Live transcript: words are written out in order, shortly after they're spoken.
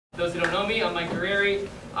Those who don't know me, I'm Mike Guerreri.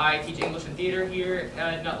 I teach English and theater here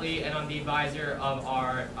at Nutley, and I'm the advisor of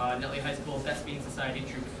our Nutley High School Thespian Society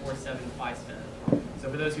Troop 4757.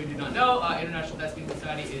 So for those who do not know, International Thespian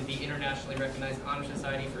Society is the internationally recognized honor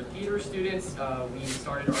society for theater students. We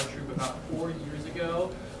started our troop about 4 years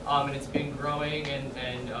ago, and it's been growing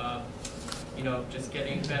and you know, just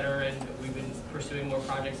getting better, and we've been pursuing more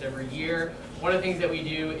projects every year. One of the things that we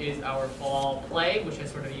do is our fall play, which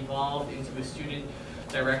has sort of evolved into a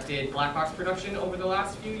student-directed black box production over the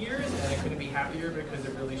last few years, and I couldn't be happier because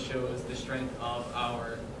it really shows the strength of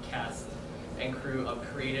our cast and crew of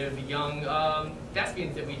creative young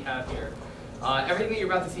thespians that we have here. Everything that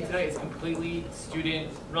you're about to see tonight is completely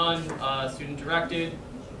student-run, student-directed,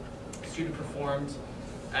 student-performed,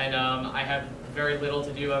 and I have very little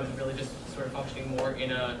to do. I was really just sort of functioning more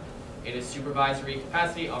in a supervisory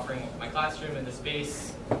capacity, offering my classroom and the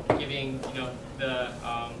space, giving the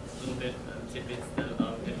little bit of tidbits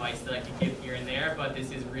of advice that I could give here and there. But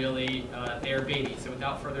this is really their baby. So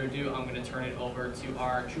without further ado, I'm going to turn it over to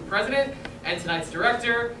our troop president and tonight's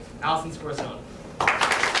director, Allison Scorsone.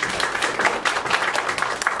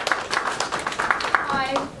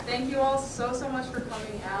 Hi, thank you all so much for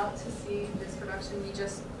coming out to see this production. We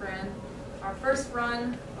just ran our first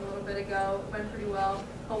run a little bit ago. It went pretty well.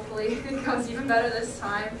 Hopefully it goes even better this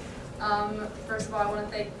time. First of all, I want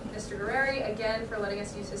to thank Mr. Guerreri again for letting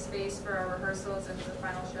us use his space for our rehearsals and for the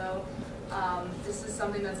final show. This is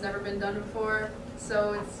something that's never been done before,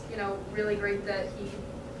 so it's really great that he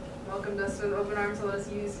welcomed us with open arms to let us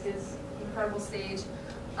use his incredible stage.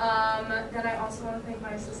 Then I also want to thank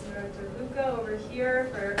my assistant director Luca over here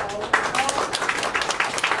for all of his help.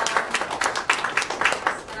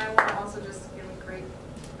 And I want to also just give a great,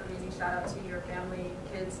 amazing shout out to your family,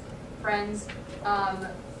 kids, friends.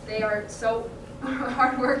 They are so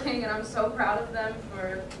hardworking, and I'm so proud of them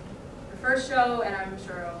for the first show, and I'm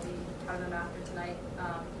sure I'll be proud of them after tonight,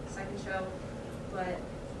 second show. But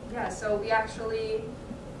yeah, so we actually,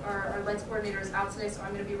 our lights coordinator is out today, so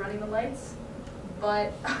I'm going to be running the lights.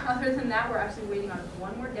 But other than that, we're actually waiting on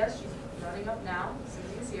one more guest. She's running up now.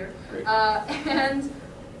 Susie is here. And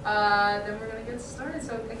then we're going to get started.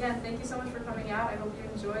 So again, thank you so much for coming out. I hope you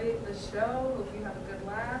enjoy the show. Hope you have a good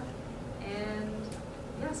laugh. And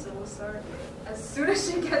yeah, so we'll start as soon as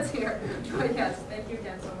she gets here. But yes, thank you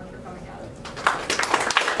again so much for coming out.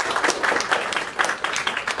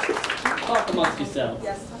 Talk amongst yourselves.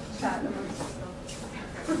 Yes, chat amongst yourselves.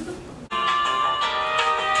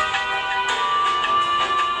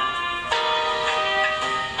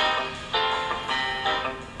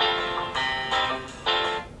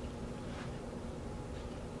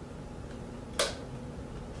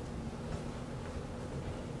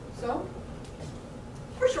 So,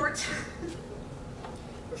 we're short.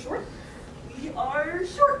 We're short? We are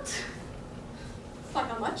short. Not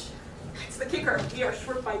how much. It's the kicker. We are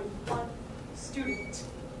short by one student.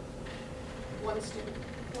 One student.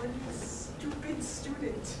 One stupid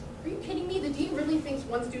student. Are you kidding me? The dean really thinks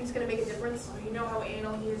one student's going to make a difference? Oh, you know how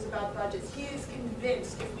anal he is about budgets. He is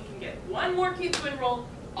convinced if we can get one more kid to enroll,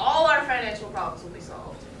 all our financial problems will be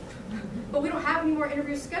solved. But we don't have any more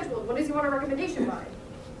interviews scheduled. When does he want a recommendation by?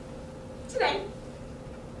 Today.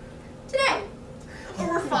 Today. Or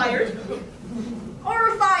we're fired. Or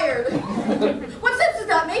we're fired. What sense does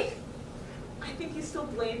that make? I think he still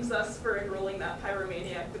blames us for enrolling that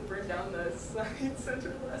pyromaniac that burned down the science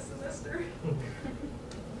center last semester.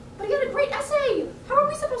 But he had a great essay. How are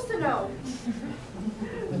we supposed to know?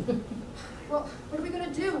 Well, what are we going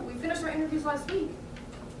to do? We finished our interviews last week.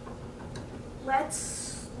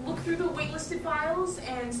 Let's look through the waitlisted files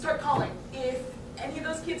and start calling. If any of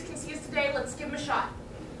those kids can see us today, let's give them a shot.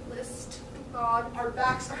 List. God. Our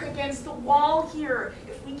backs are against the wall here.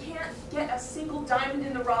 If we can't get a single diamond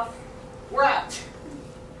in the rough, we're out.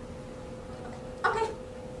 Okay.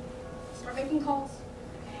 Start making calls.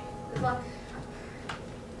 Good luck.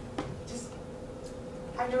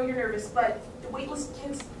 I know you're nervous, but the waitlist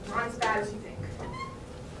kids aren't as bad as you think.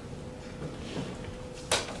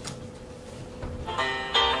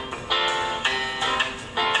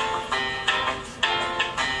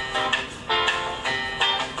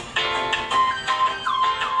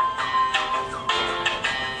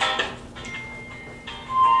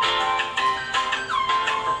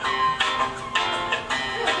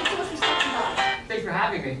 Thanks for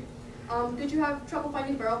having me. Did you have trouble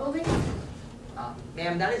finding barrel building?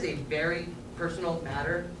 Ma'am, that is a very personal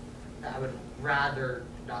matter. I would rather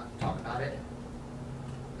not talk about it.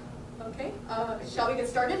 Okay. Shall we get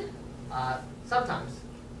started? Sometimes.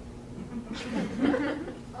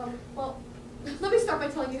 Well, let me start by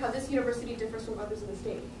telling you how this university differs from others in the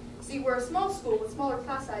state. See, we're a small school with smaller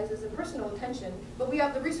class sizes and personal attention, but we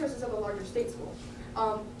have the resources of a larger state school.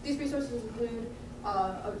 These resources include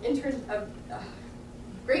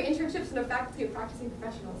great internships and a faculty of practicing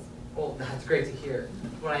professionals. Well, that's great to hear.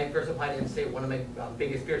 When I first applied to in-state, one of my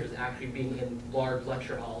biggest fears was actually being in large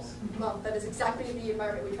lecture halls. Well, that is exactly the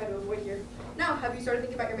environment we try to avoid here. Now, have you started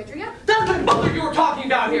thinking about your major yet? That's the mother you were talking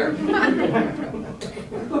about here!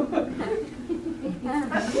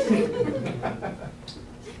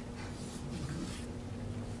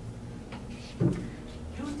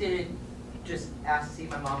 You didn't just ask to see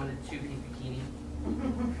my mom in a two-piece bikini?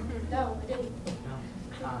 No, I didn't.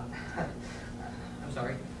 No. I'm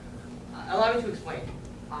sorry. Allow me to explain.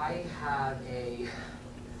 I have a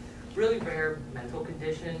really rare mental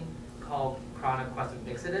condition called chronic quasive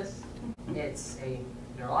mixedus. It's a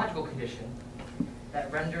neurological condition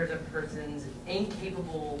that renders a person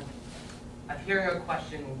incapable of hearing a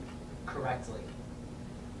question correctly.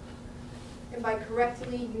 And by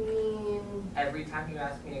correctly, you mean? Every time you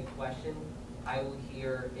ask me a question, I will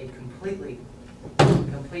hear a completely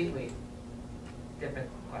different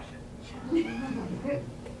question.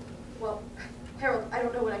 Well, Harold, I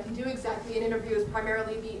don't know what I can do exactly. An interview is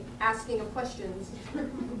primarily the asking of questions.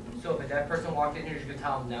 So if a deaf person walked in here, you could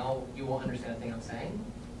tell them no, you won't understand a thing I'm saying?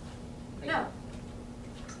 No.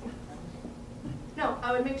 No,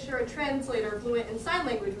 I would make sure a translator fluent in sign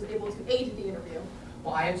language was able to aid the interview.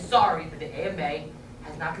 Well, I am sorry that the AMA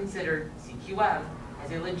has not considered CQM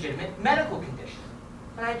as a legitimate medical condition,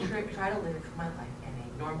 but I try to live my life in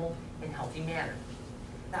a normal and healthy manner.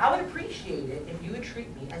 Now, I would appreciate it if you would treat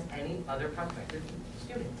me as any other prospective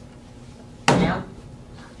student. Ma'am?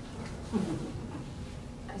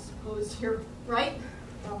 I suppose you're right.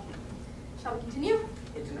 Well, shall we continue?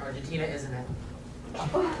 It's in Argentina, isn't it?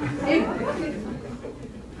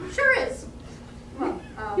 Sure is. Well,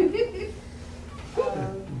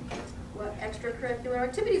 what extracurricular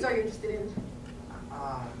activities are you interested in?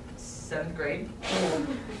 7th grade.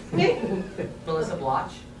 Melissa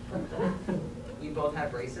Bloch. We both had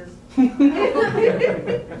braces. It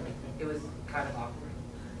was kind of awkward.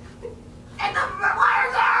 And the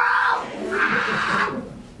wires arrow!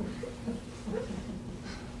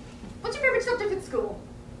 What's your favorite subject at school?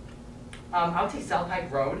 I would say South Pike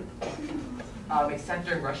Road, except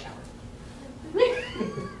during rush hour.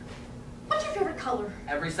 What's your favorite color?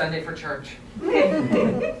 Every Sunday for church.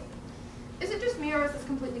 Is it just me, or is this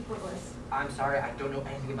completely pointless? I'm sorry, I don't know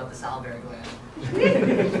anything about the salivary gland.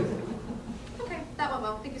 Okay, that went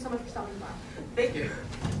well. Thank you so much for stopping by. Thank you.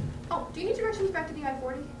 Oh, do you need directions back to the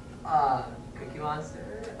I-40? Cookie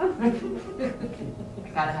Monster. I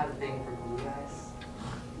gotta have a thing for glue guys.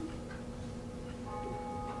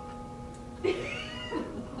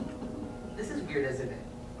 This is weird, isn't it?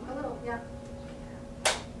 A little, yeah.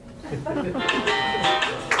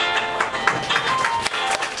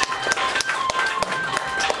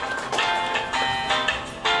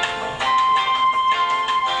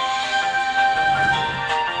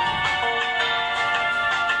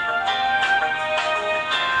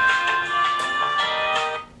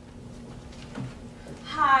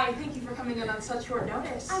 Hi, thank you for coming in on such short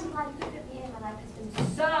notice. I'm glad you could fit me in. My life has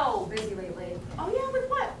been so busy lately. Oh yeah, with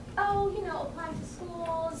what? Oh, you know, applying to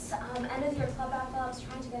schools, end of the year club wrap-ups,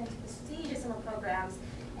 trying to get into prestigious summer programs,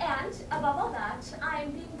 and above all that,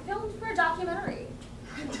 I'm being filmed for a documentary.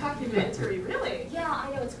 Documentary, really? Yeah,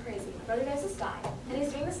 I know, it's crazy. My brother knows this guy, and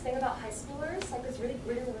he's doing this thing about high schoolers, like this really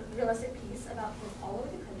realistic piece about kids all over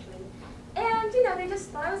the country. And, you know, they just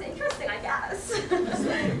thought it was interesting, I guess.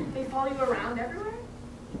 They follow you around everywhere?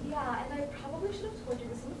 Yeah, and I probably should have told you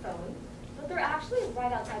this on the phone, but they're actually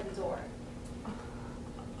right outside the door.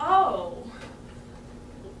 Oh.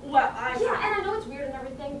 Well, Yeah, and I know it's weird and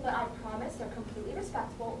everything, but I promise they're completely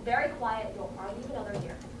respectful, very quiet, you'll hardly even know they're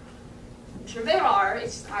here. I'm sure they are.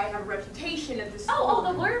 It's just I have a reputation at this school. Oh,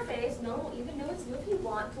 the lawyer face, no one will even know it's you if you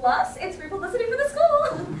want. Plus, it's free publicity for the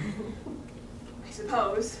school. I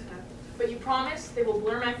suppose. But you promise they will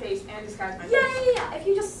blur my face and disguise my face? Yeah. If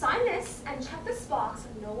you just sign this and check this box,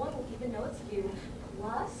 no one will even know it's you.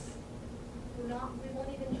 Plus, we won't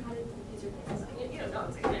even try to use your face. You don't know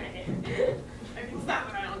what's in there. I mean, it's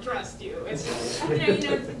not that I don't trust you. It's just, you know, you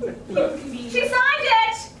can be... She signed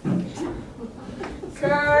it!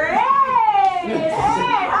 Great!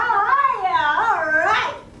 Hey, how are ya? All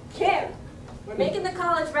right. Kim, we're making the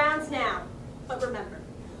college rounds now. But remember,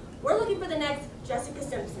 we're looking for the next Jessica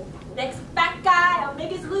Simpson, the next fat guy on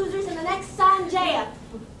Biggest Losers, and the next Sanjaya.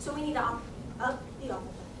 So we need to up the offer.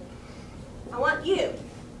 I want you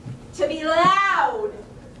to be loud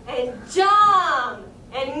and dumb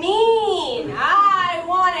and mean. I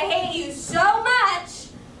want to hate you so much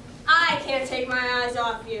I can't take my eyes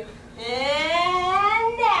off you.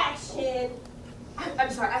 And action. I'm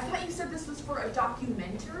sorry, I thought you said this was for a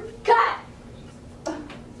documentary? Cut!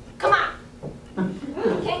 Come on.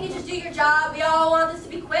 Can't you just do your job? We all want this to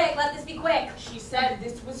be quick. Let this be quick. She said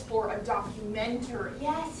this was for a documentary.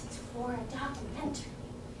 Yes, it's for a documentary.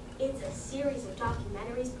 It's a series of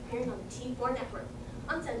documentaries premiering on the T4 network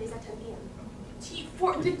on Sundays at 10 p.m.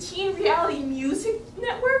 T4, the Teen Reality Music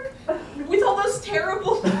Network? With all those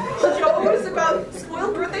terrible shows about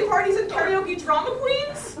spoiled birthday parties and karaoke drama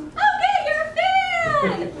queens? Okay, you're a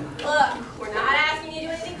fan! Look, we're not asking you to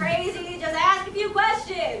do anything crazy. Just ask a few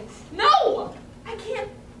questions. No! I can't.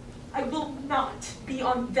 I will not be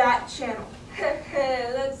on that channel.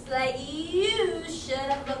 Looks like you should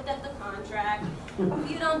have looked at the contract.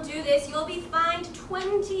 If you don't do this, you'll be fined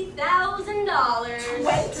 $20,000.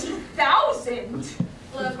 $20,000?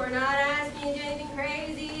 Look, we're not asking you to do anything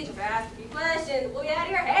crazy. Just ask a few questions. We'll be out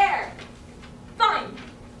of your hair. Fine.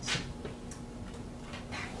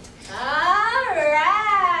 All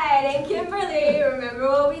right. And Kimberly, remember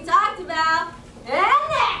what we talked about?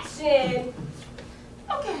 And action.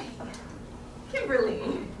 Okay.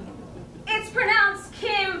 Kimberly. It's pronounced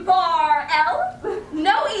Kim Bar L.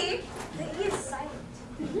 No E. The E is silent.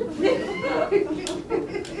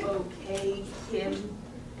 Okay, Kim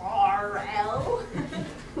Bar-L.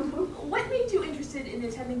 What made you interested in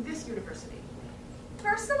attending this university?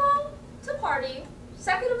 First of all, to party.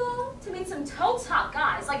 Second of all, to meet some totes hot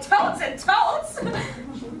guys. Like totes and totes.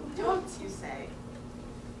 Don't you say?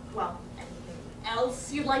 Well, anything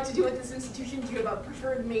else you'd like to do at this institution? Do you have a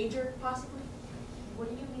preferred major, possibly? What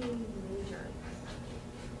do you mean major?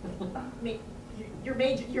 Your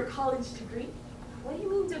major, your college degree? What do you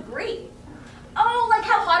mean degree? Oh, like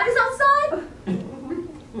how hot it is outside?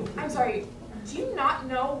 I'm sorry, do you not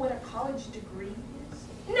know what a college degree is?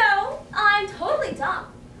 No, I'm totally dumb.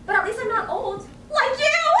 But at least I'm not old. Like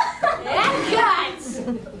you! And cuts!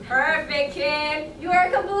 Perfect, Kim. You are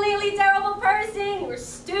a completely terrible person. You're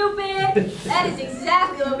stupid. That is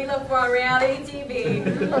exactly what we look for on reality TV.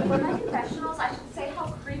 Look, for my confessionals, I should say how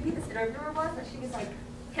creepy this interviewer was, that she was like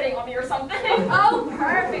hitting on me or something. Oh,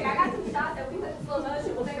 perfect. I got some shots that we put in slow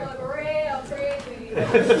motion. We'll make it look real crazy.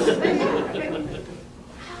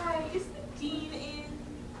 Hi, is the dean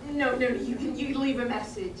in? No, you can leave a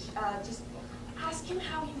message. Just ask him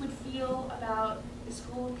how he would feel about the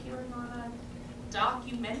school appearing on a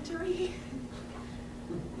documentary.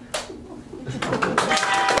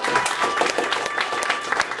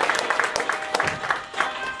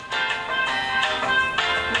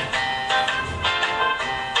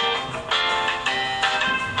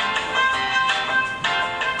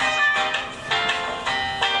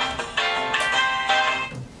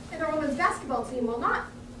 And our women's basketball team, while not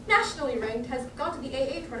nationally ranked, has gone to the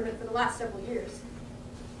AA tournament for the last several years.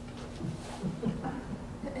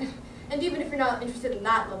 And even if you're not interested in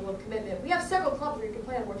that level of commitment, we have several clubs where you can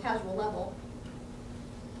play on a more casual level.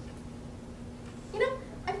 You know,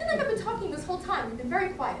 I feel like I've been talking this whole time. You've been very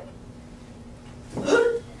quiet.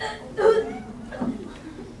 I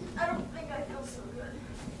don't think I feel so good.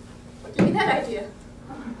 What gave you that idea?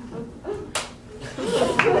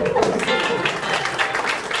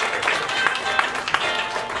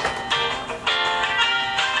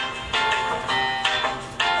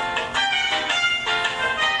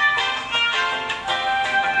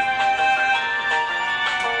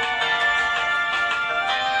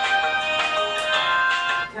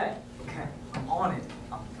 Okay, I'm on it.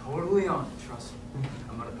 I'm totally on it, trust me.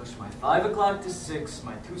 I'm gonna push my 5 o'clock to 6,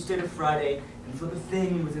 my Tuesday to Friday, and flip a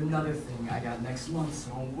thing with another thing I got next month, so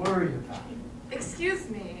don't worry about it. Excuse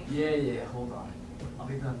me. Yeah, hold on. I'll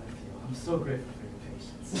be done with you. I'm so grateful for your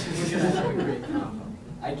patience. We're gonna have a great combo.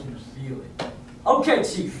 I can feel it. Okay,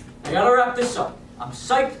 Chief, I gotta wrap this up. I'm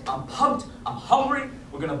psyched, I'm pumped, I'm hungry.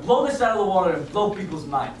 We're gonna blow this out of the water and blow people's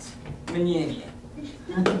minds. Manyania.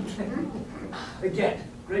 Again,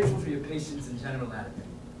 grateful for your patience and general attitude.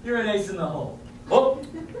 You're an ace in the hole. Oh,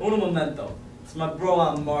 uno momento. It's my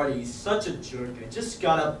bro Marty. He's such a jerk. I just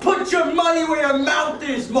gotta put your money where your mouth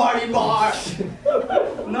is, Marty Bar.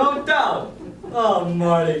 No doubt. Oh,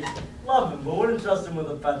 Marty. Love him, but wouldn't trust him with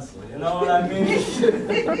a pencil. You know what I mean?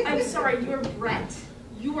 I'm sorry, you're Brett.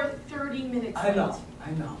 You are 30 minutes I know.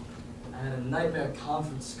 I had a nightmare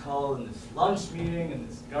conference call and this lunch meeting and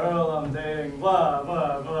this girl I'm dating, blah,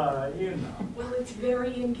 blah, blah, you know. Well, it's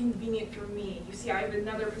very inconvenient for me. You see, I have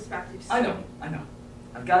another perspective. I know.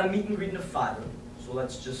 I've got a meet and greet in a 5, so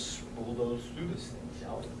let's just bulldoze through this thing,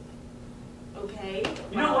 shall we? Okay.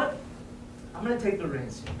 You know what? I'm gonna take the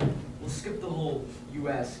reins here. We'll skip the whole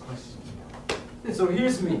U.S. question. So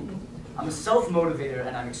here's me. I'm a self-motivator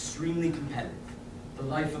and I'm extremely competitive. The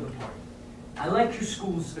life of the party. I like your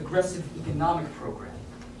school's aggressive economic program.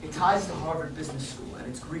 It ties to Harvard Business School and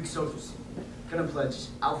its Greek social scene. Gonna pledge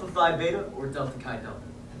Alpha Phi Beta or Delta Chi Delta,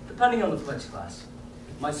 depending on the pledge class.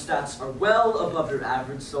 My stats are well above your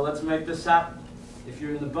average, so let's make this happen. If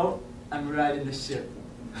you're in the boat, I'm riding the ship.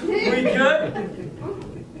 We good?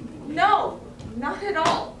 No, not at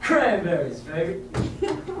all. Cranberries, baby.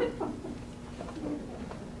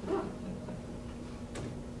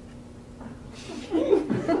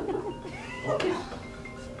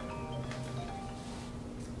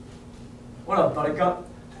 What up, buttercup?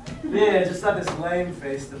 Yeah, just had this lame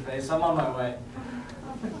face-to-face. I'm on my way.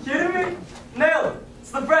 Kidding me? Nailed it.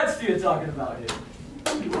 It's the bread stew you're talking about here.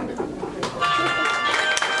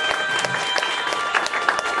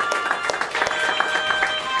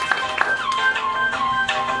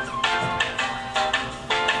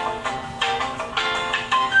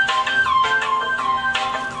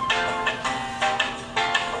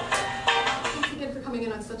 Thanks again for coming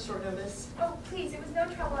in on such short notice. Oh, please, it was no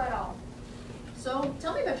trouble at all. So,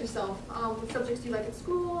 tell me about yourself. What subjects do you like at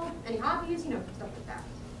school? Any hobbies? You know, stuff like that.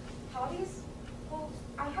 Hobbies? Well,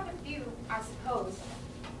 I have a few, I suppose.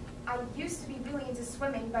 I used to be really into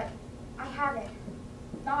swimming, but I haven't.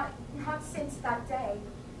 Not since that day.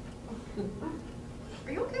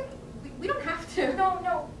 Are you okay? We don't have to.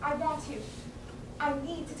 No, I want to. I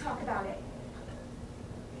need to talk about it.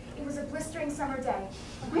 It was a blistering summer day.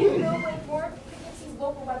 Bill Blakemore, Poughkeepsie's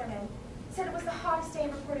local weatherman, said it was the hottest day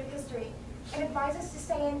in recorded history and advised us to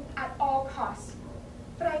stay in at all costs.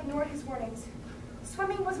 But I ignored his warnings.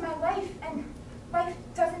 Swimming was my life, and life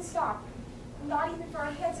doesn't stop. Not even for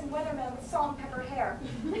a handsome weatherman with salt and pepper hair.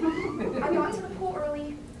 I got to the pool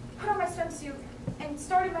early, put on my swimsuit, and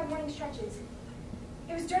started my morning stretches.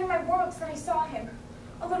 It was during my warm-ups that I saw him.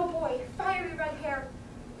 A little boy, fiery red hair,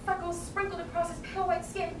 freckles sprinkled across his pale white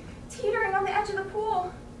skin, teetering on the edge of the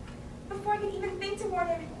pool. Before I could even think to warn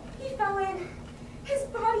him, he fell in. His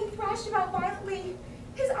body thrashed about violently,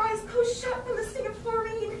 his eyes closed shut from the sting of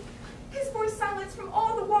chlorine, his voice silenced from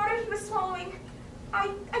all the water he was swallowing.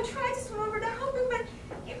 I tried to swim over to help him, but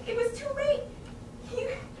it was too late. He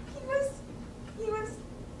was.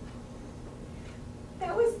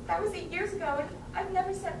 That was 8 years ago, and I've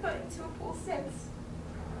never set foot into a pool since.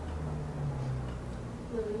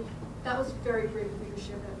 Lily, that was very brave of you to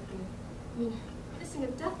share that with me. I mean, witnessing a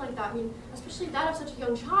death like that, I mean, especially that of such a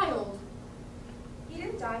young child. He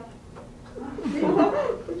didn't die.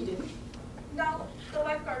 You didn't? No, the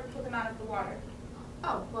lifeguard pulled him out of the water.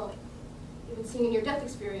 Oh, well, you've been seeing in your death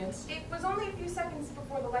experience. It was only a few seconds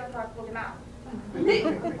before the lifeguard pulled him out.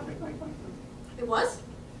 It was?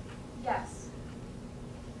 Yes.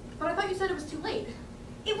 But I thought you said it was too late.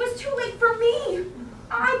 It was too late for me.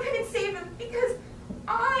 I couldn't save him because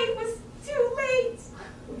I was too late.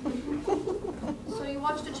 So you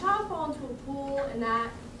watched a child fall into a pool and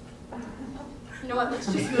that... You know what, let's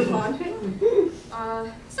just move on.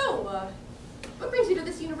 What brings you to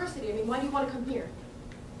this university? I mean, why do you want to come here?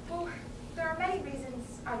 Well, there are many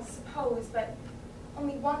reasons, I suppose, but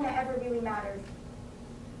only one that ever really mattered.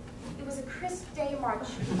 It was a crisp day in March,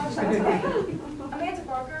 much like today. Amanda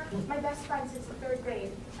Barker, my best friend since the 3rd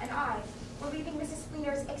grade, and I were leaving Mrs.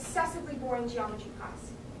 Fleener's excessively boring geometry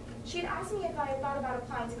class. She had asked me if I had thought about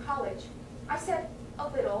applying to college. I said, a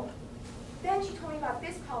little. Then she told me about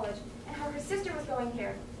this college and how her sister was going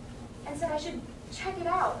here, and said I should check it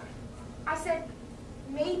out. I said,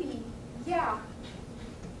 maybe, yeah.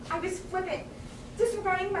 I was flippant,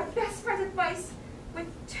 disregarding my best friend's advice with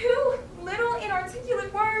 2 little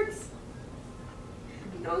inarticulate words.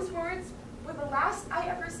 And those words were the last I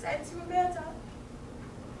ever said to Amanda.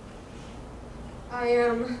 I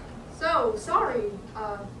am so sorry.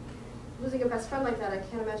 Losing a best friend like that, I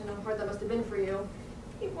can't imagine how hard that must have been for you.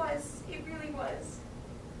 It really was.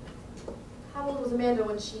 How old was Amanda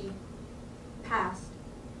when she passed?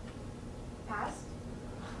 Passed?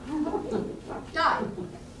 Died?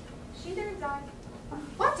 She didn't die.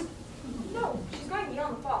 What? No, she's going to Yale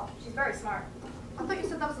in the fall. She's very smart. I thought you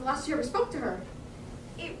said that was the last you ever spoke to her.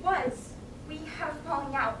 It was. We had a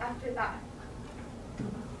falling out after that.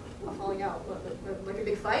 A falling out? What, like a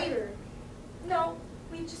big fight, or? No,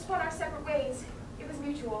 we just went our separate ways. It was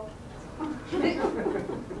mutual.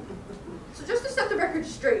 So just to set the record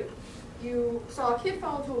straight, you saw a kid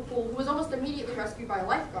fall into a pool who was almost immediately rescued by a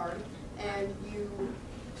lifeguard, and you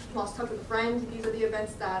lost touch with a friend. These are the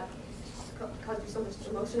events that caused you so much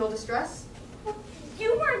emotional distress.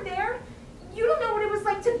 You weren't there. You don't know what it was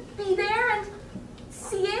like to be there and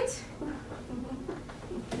see it.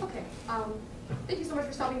 Okay, thank you so much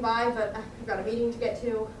for stopping by, but I've got a meeting to get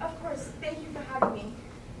to. Of course, thank you for having me.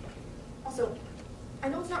 Also, I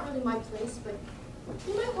know it's not really my place, but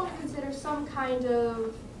you might want to consider some kind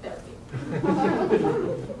of therapy.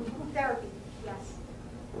 Therapy, yes.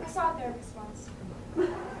 I saw a therapist once.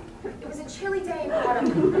 It was a chilly day in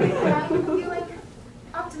autumn, and I am feeling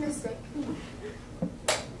optimistic.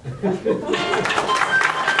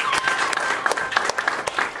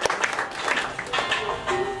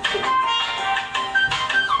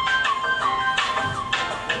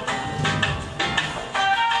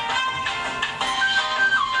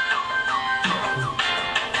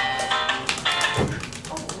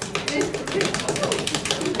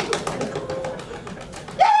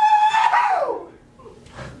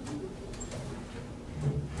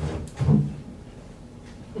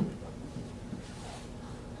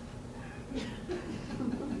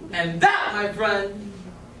 And that, my friend,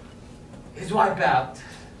 is Wipeout.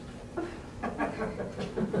 Okay,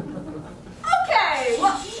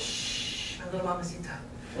 well, Shh, my little mamacita.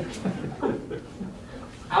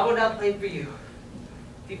 I will now play for you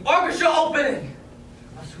the orchestra opening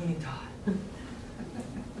of Sweeney Todd.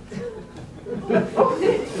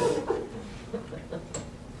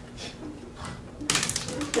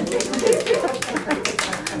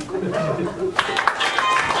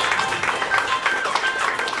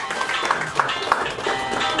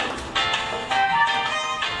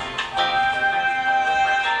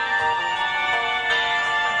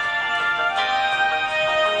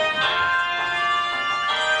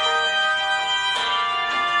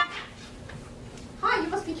 Hi, you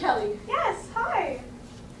must be Kelly. yes, hi.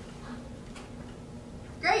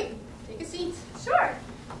 Great. Take a seat. Sure.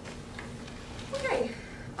 Okay.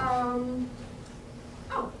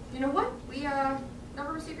 Oh, you know what? We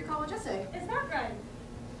never received your college essay. Is that right?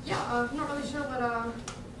 Yeah, I'm not really sure what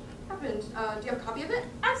happened. Do you have a copy of it?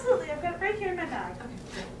 Absolutely, I've got it right here in my bag.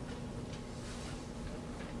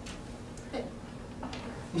 Okay. Hey.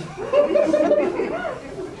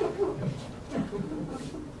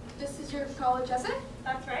 This is your college essay?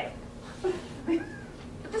 That's right.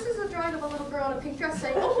 But this is a drawing of a little girl in a pink dress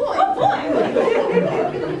saying, "Oh boy." Oh boy!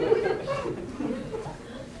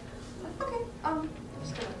 Okay. I'm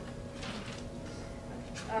just gonna.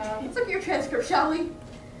 Let's look at your transcript, shall we?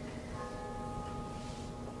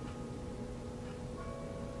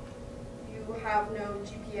 You have no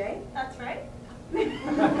GPA, That's right.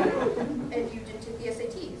 and you didn't take the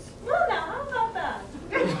SATs. Well now, how about that?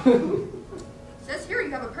 Says here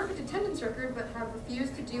you have a perfect attendance record, but have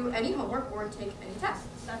refused to do any homework or take any tests.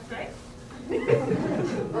 That's right.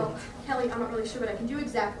 Well, Kelly, I'm not really sure what I can do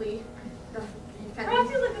exactly. You Perhaps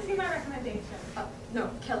you'd like to see my recommendation. No,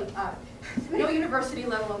 Kelly, no university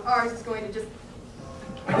level of ours is going to just...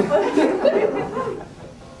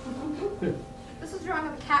 This is a drawing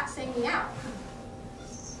of a cat saying meow.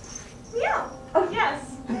 Yeah.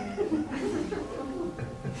 Yes.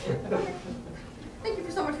 Thank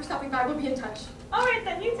you so much for stopping by. We'll be in touch. All right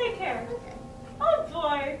then, you take care. Okay. Oh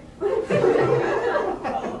boy.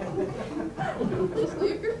 Just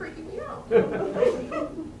leave, you're freaking me out.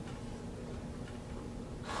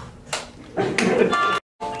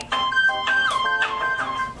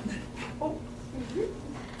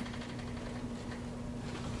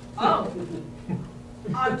 Oh.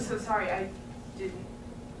 I'm so sorry, I didn't.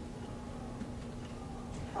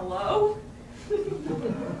 Hello?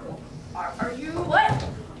 Are you what?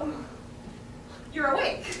 You're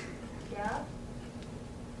awake. Yeah?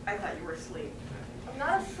 I thought you were asleep. I'm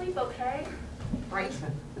not asleep, okay? Right.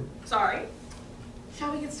 Sorry.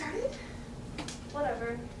 Shall we get started?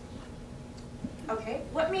 Whatever. Okay.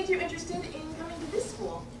 What made you interested in coming to this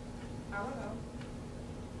school? I don't know.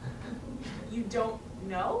 You don't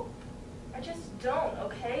know? I just don't,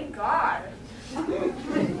 okay? God.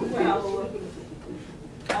 Well,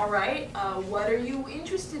 all right. What are you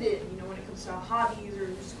interested in? You know, when it comes to hobbies or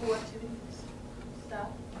school activities? Stuff.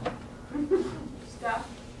 Stuff.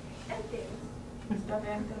 And things. Stuff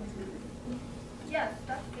and things. Yeah,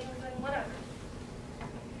 stuff, things, and whatever.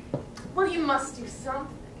 Well, you must do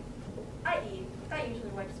something. I eat. That usually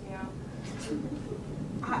wipes me out.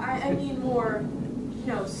 I mean more, you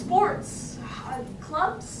know, sports,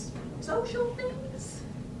 clubs, social things.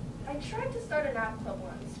 I tried to start an app club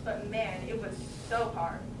once, but man, it was so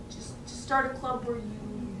hard. Just to start a club where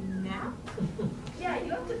you nap? Yeah,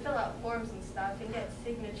 you have to fill out forms and stuff and get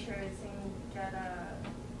signatures and get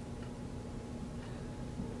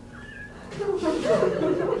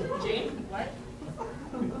Jane? what?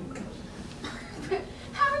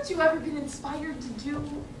 Haven't you ever been inspired to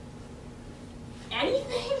do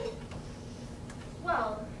anything?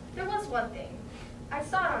 Well, there was one thing. I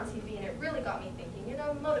saw it on TV and it really got me thinking in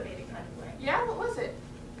a motivated kind of way. Yeah, what was it?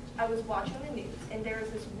 I was watching the news and there was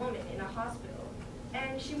this woman in a hospital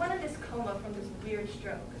and she went in this coma from this weird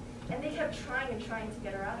stroke. And they kept trying and trying to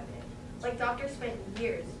get her out of it. Like doctors spent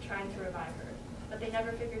years trying to revive her, but they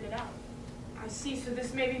never figured it out. I see, so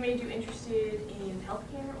this maybe made you interested in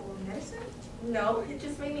healthcare or medicine? No, it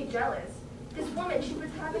just made me jealous. This woman, she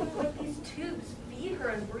was having like these tubes feed her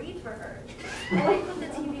and breathe for her. And they put the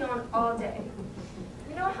TV on all day.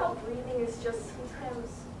 You know how breathing is just sometimes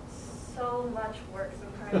so much work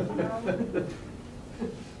sometimes, you know?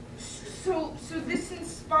 So this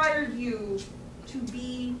inspired you to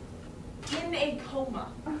be in a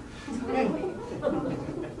coma.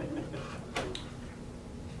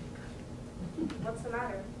 What's the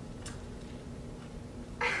matter?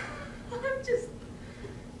 I'm just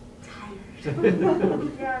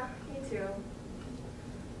tired. Yeah, me too.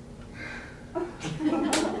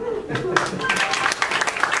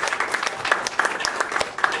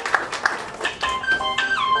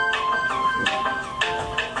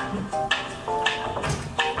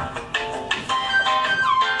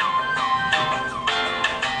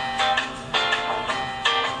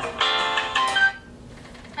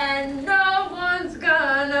 And no one's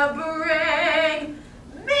gonna bring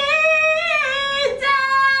me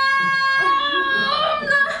down.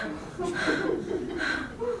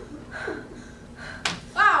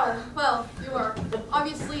 Wow, well, you are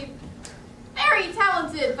obviously very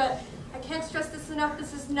talented, but I can't stress this enough.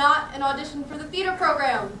 This is not an audition for the theater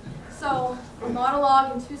program. So, a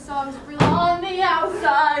monologue and 2 songs really On the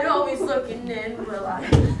outside, always looking in. Will I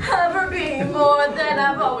ever be more than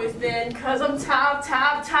I've always been? 'Cause I'm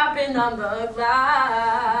tapping on the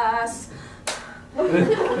glass.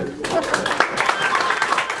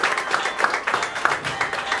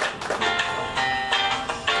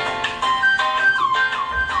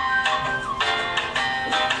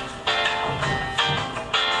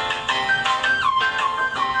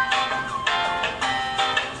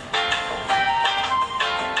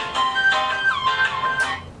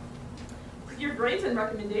 Your grades and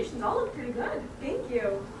recommendations all look pretty good. Thank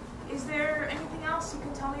you. Is there anything else you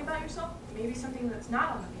can tell me about yourself? Maybe something that's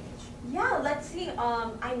not on the page. Yeah, let's see.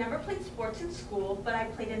 I never played sports in school, but I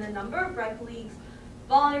played in a number of rec leagues: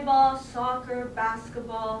 volleyball, soccer,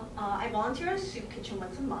 basketball. I volunteer at a soup kitchen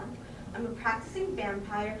once a month. I'm a practicing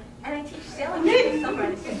vampire, and I teach sailing in the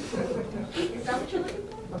summer. Is that what you're looking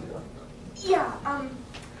for? Yeah, I'm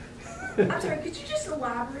sorry, could you just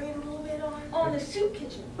elaborate a little bit on? Oh, in the soup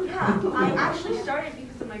kitchen. Yeah, I actually started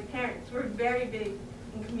because of my parents. We're very big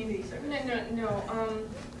in community service. No.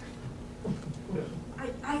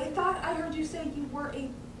 I thought I heard you say you were a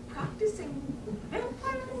practicing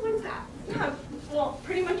vampire. What's that? Yeah, well,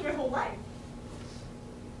 pretty much my whole life.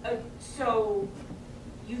 So,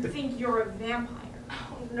 you think you're a vampire?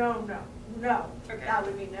 Oh, no. Okay. That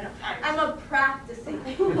would be no. I'm a practicing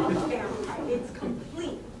vampire. It's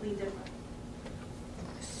completely different.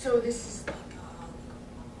 So this is like a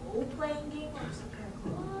role-playing game or some kind of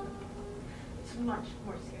club? It's much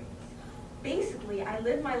more serious. Basically, I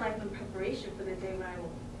live my life in preparation for the day when I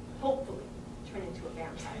will hopefully turn into a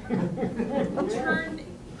vampire. Turn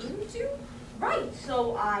into? Right,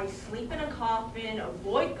 so I sleep in a coffin,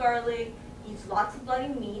 avoid garlic, eat lots of bloody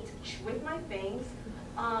meat, chew with my fangs,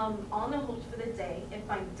 all in the hopes for the day, if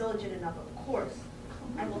I'm diligent enough, of course,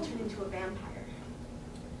 I will turn into a vampire.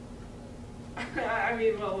 I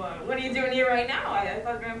mean, well, what are you doing here right now? I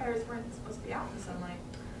thought vampires weren't supposed to be out in the sunlight.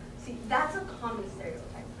 See, that's a common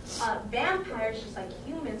stereotype. Vampires, just like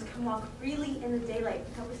humans, can walk freely in the daylight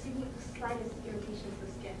without receiving the slightest irritation to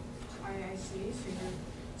the skin. I see.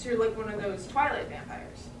 So you're like one of those Twilight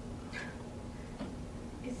vampires.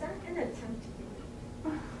 Is that an attempt to be?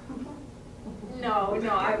 No,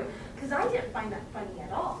 Because I didn't find that funny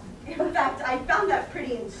at all. In fact, I found that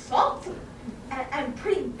pretty insulting and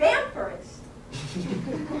pretty vampirist.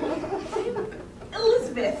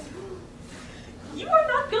 Elizabeth, you are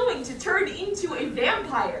not going to turn into a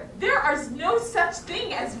vampire. There is no such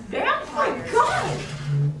thing as vampires. My God!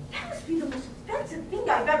 That must be the most offensive thing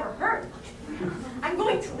I've ever heard. I'm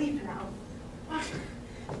going to leave now.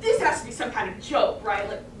 This has to be some kind of joke, right?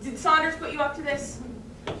 Like, did Saunders put you up to this?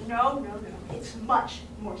 No. It's much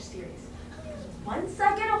more serious. Once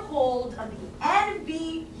I get a hold of the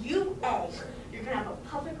NVUA, you're going to have a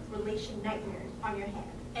public relation nightmare on your hand.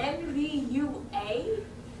 NVUA?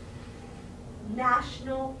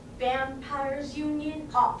 National Vampires Union.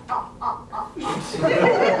 All vampires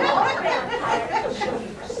should be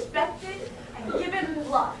respected and given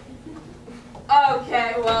love. Okay,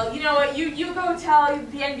 well, you know what? You go tell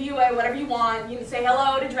the NVUA whatever you want. You can say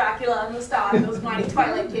hello to Dracula and Lestat, those mighty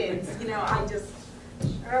Twilight kids. You know,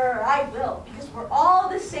 Sure, I will, because we're all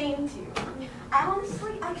the same to you.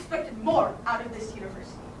 Honestly, I expected more out of this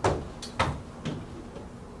university.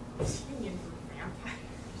 Union for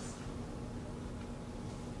vampires.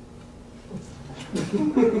 And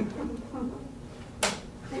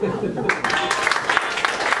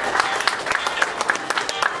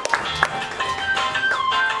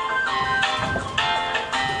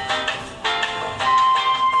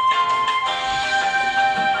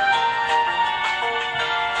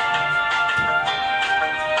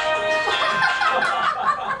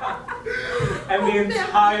the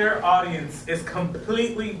entire audience is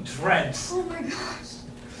completely drenched. Oh my gosh.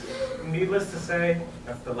 Needless to say,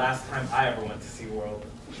 that's the last time I ever went to SeaWorld.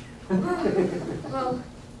 Well,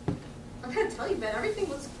 I gotta tell you, Ben, everything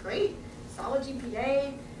was great. Solid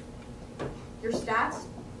GPA, your stats,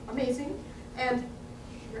 amazing, and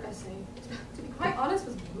your essay, to be quite honest,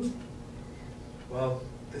 was moving. Well,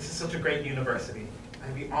 this is such a great university.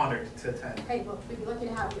 I'd be honored to attend. Hey, well, we'd be lucky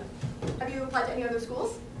to have you. Have you applied to any other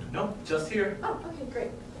schools? No, just here. Oh, okay,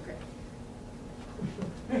 great, great.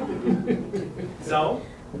 So,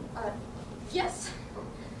 Yes.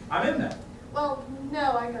 I'm in there. Well,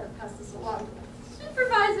 no, I gotta pass this along to my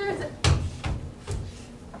supervisors.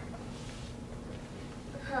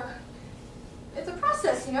 It's a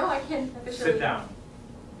process, you know, I can't officially... Sit down.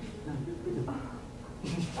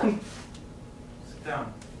 Sit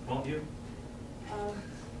down, won't you?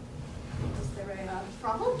 Is there a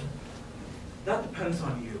problem? That depends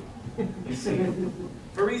on you. You see,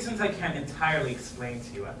 for reasons I can't entirely explain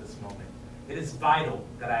to you at this moment, it is vital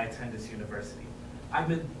that I attend this university. I've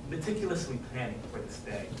been meticulously planning for this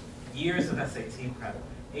day. Years of SAT prep,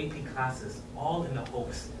 AP classes, all in the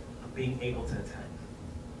hopes of being able to attend.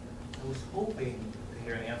 I was hoping to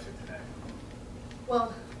hear an answer today.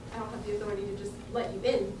 Well, I don't have the authority to just let you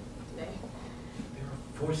in today. There are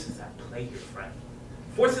forces at play here, friend.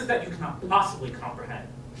 Forces that you cannot possibly comprehend.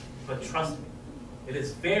 But trust me, it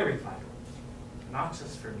is very vital, not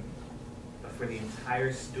just for me, but for the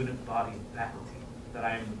entire student body and faculty that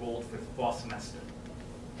I am enrolled for the fall semester.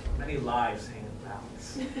 Many lives hang in the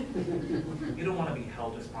balance. You don't want to be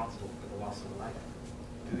held responsible for the loss of a life,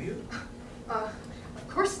 do you? Of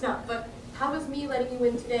course not, but how is me letting you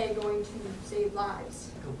in today going to save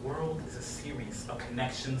lives? The world is a series of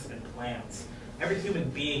connections and plans. Every human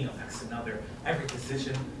being affects another. Every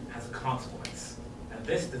decision has a consequence. And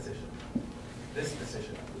this decision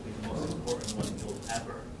will be the most important one you'll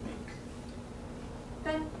ever make.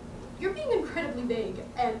 Ben, you're being incredibly vague,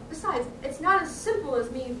 and besides, it's not as simple as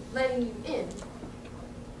me letting you in.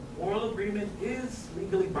 Oral agreement is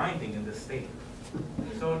legally binding in this state.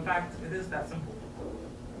 So in fact, it is that simple.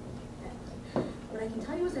 What I can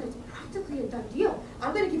tell you is that it's practically a done deal.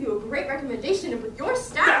 I'm going to give you a great recommendation, and with your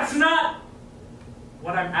stats... That's not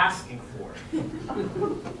what I'm asking for.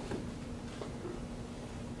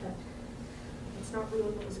 It's not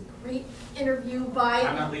ruined. It was a great interview by...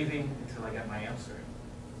 I'm not leaving until I get my answer.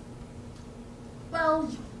 Well,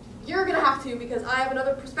 you're going to have to, because I have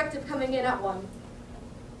another perspective coming in at 1.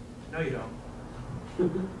 No, you don't.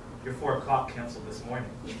 Your 4 o'clock canceled this morning.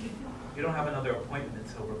 You don't have another appointment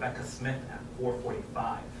until Rebecca Smith at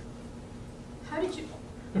 4:45. How did you...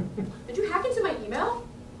 Did you hack into my email?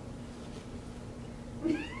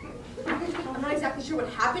 I'm not exactly sure what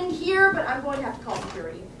happened here, but I'm going to have to call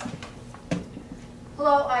security.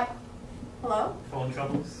 Hello, Hello? Phone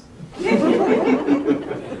troubles?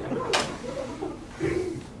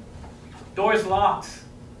 Door's locked.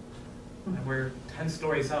 And we're 10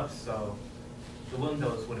 stories up, so the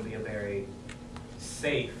windows wouldn't be a very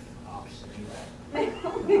safe option either.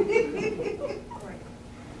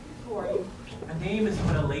 Who are you? A name is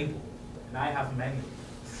but a label, and I have many.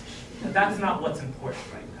 And that's not what's important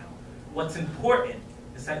right now. What's important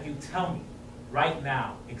is that you tell me right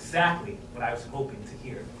now exactly what I was hoping to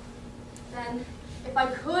hear. Then, if I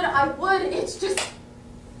could, I would. It's just...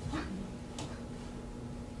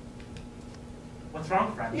 What's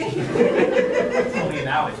wrong, friend? It's only an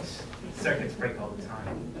outage. Circuits break all the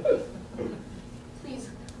time. Please,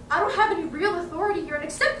 I don't have any real authority here, and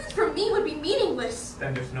acceptance from me would be meaningless.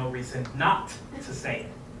 Then there's no reason not to say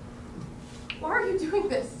it. Why are you doing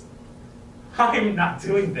this? I'm not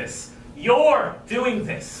doing this. You're doing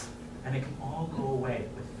this. And it can all go away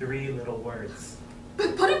with 3 little words.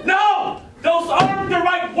 But it... No! Those aren't the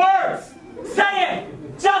right words! Say it!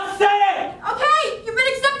 Just say it! Okay, you've been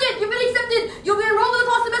accepted! You've been accepted! You'll be enrolled in the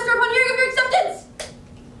fall semester upon hearing of your acceptance!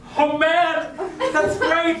 Oh man! That's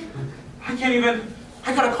great! I can't even...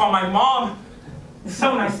 I gotta call my mom. It's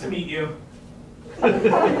so nice to meet you.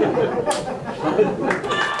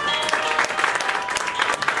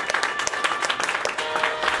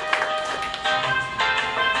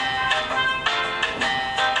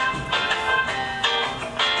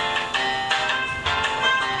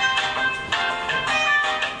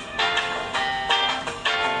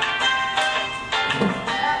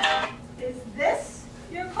 Is this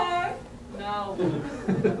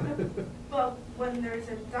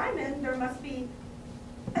diamond, there must be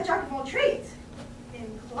a jack of all trades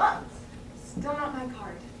in clubs. Still not my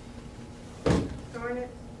card. Darn it.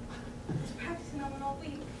 I was practicing on it all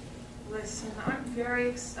week. Listen, I'm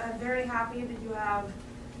very happy that you have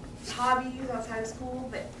hobbies outside of school,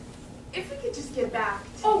 but if we could just get back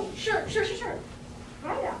to... Oh, sure.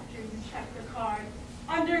 Right after you check your card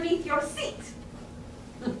underneath your seat.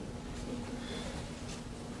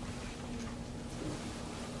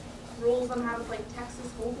 Rules on how to play Texas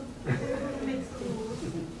Hold'em. Makes the rules.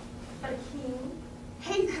 But a king?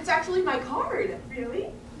 Hey, that's actually my card. Really?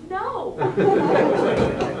 No.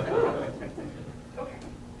 Okay,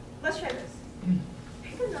 let's try this.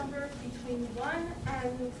 Pick a number between 1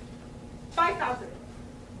 and 5,000.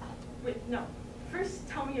 Wait, no. First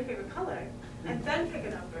tell me your favorite color, and then pick a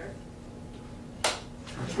number.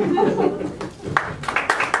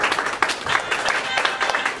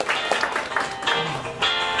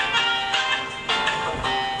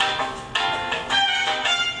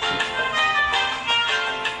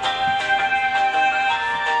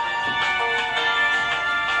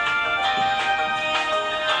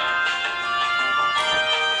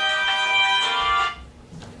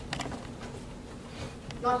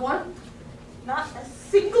 Not one? Not a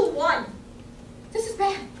single one. This is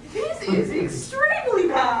bad. This is extremely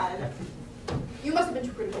bad. You must have been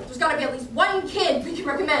too critical. There's got to be at least one kid we can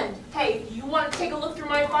recommend. Hey, you want to take a look through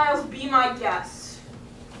my files? Be my guest.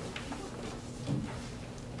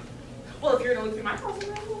 Well, if you're going to look through my files,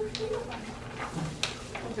 then I will look through your files.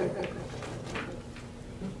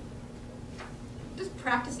 Just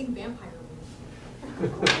practicing vampire moves.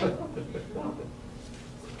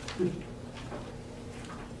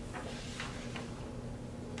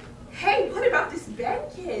 Hey, what about this Ben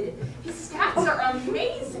kid? His stats are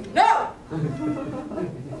amazing. No!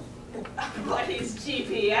 But his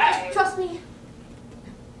GPA. Trust me.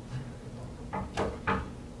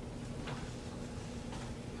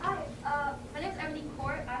 Hi, my name's Emily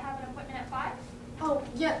Court. I have an appointment at 5. Oh,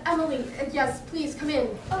 yeah, Emily. Yes, please, come in.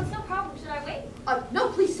 Oh, it's no problem. Should I wait? No,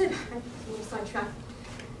 please sit. I'm a little sidetracked.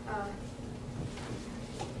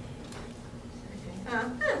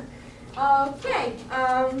 Okay.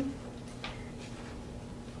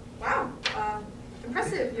 Wow.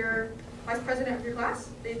 Impressive. You're vice president of your class.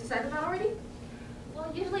 They decided that already?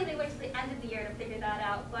 Well, usually they wait till the end of the year to figure that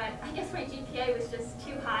out, but I guess my GPA was just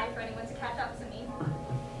too high for anyone to catch up to me.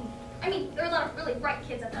 I mean, there were a lot of really bright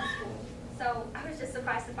kids at that school, so I was just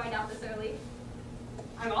surprised to find out this early.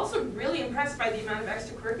 I'm also really impressed by the amount of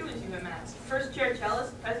extracurriculars you've amassed. First chair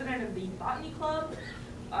cellist, president of the botany club,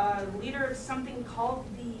 leader of something called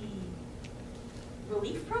the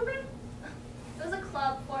relief program? It was a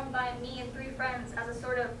club formed by me and 3 friends as a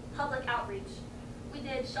sort of public outreach. We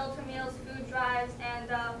did shelter meals, food drives, and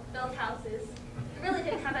built houses. We really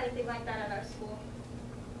didn't have anything like that at our school.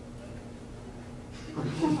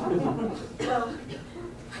 Well,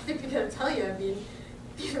 I think we gotta tell you, I mean,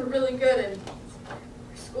 these are really good, and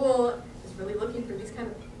our school is really looking for these kind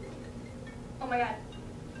of... Oh my god.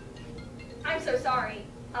 I'm so sorry.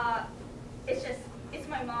 It's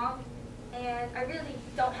my mom, and I really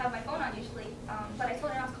don't have my phone on usually, but I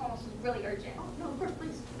told her I was calling, this was really urgent. Oh, no, of course,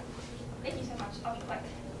 please. Thank you so much. I'll be quick.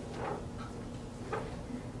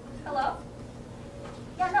 Hello?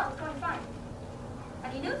 Yeah, no, it's going fine.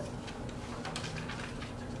 Any news?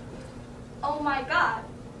 Oh my god.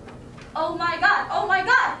 Oh my god. Oh my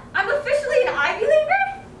god. I'm officially an Ivy Leaguer?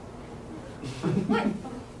 What?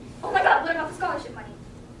 Oh my god, what about the scholarship money?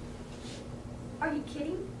 Are you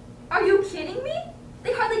kidding? Are you kidding me?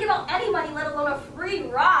 They hardly give out any money, let alone a free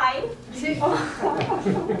ride.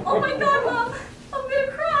 Oh my god, Mom. I'm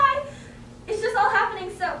gonna cry. It's just all happening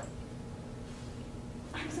so...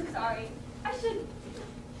 I'm so sorry.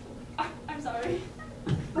 I'm sorry.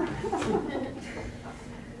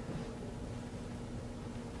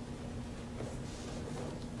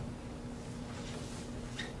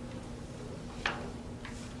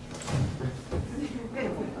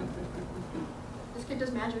 This kid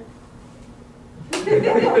does magic.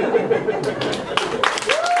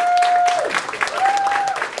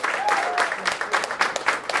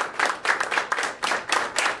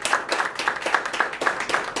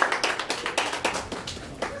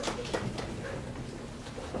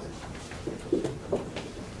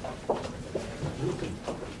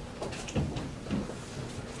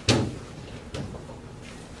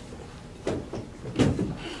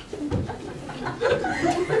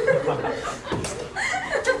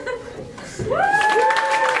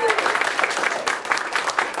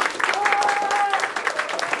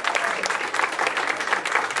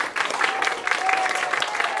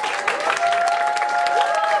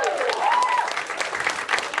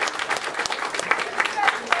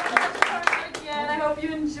 hope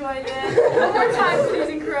you enjoyed it. One more time, please,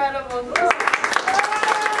 incredible. None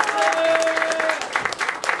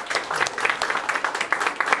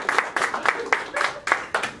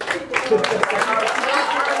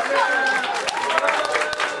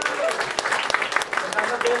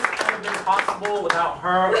of this would have been possible without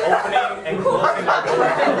her opening and closing our door.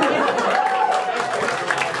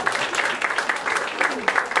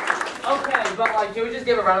 Okay, but like, can we just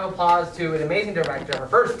give a round of applause to an amazing director, her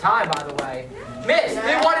first time, by the way, Miss,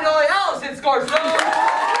 the one and only Allison Scorsone!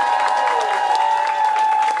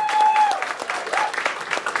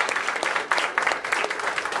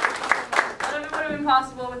 None of it would have been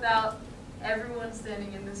possible without everyone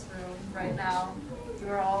standing in this room right now. You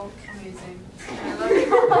are all amazing. I love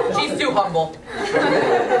you all. She's too humble.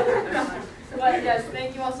 But yes,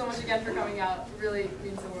 thank you all so much again for coming out. It really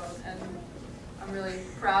means the world, and I'm really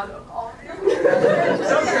proud of all of you.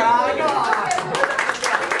 Don't cry, come on.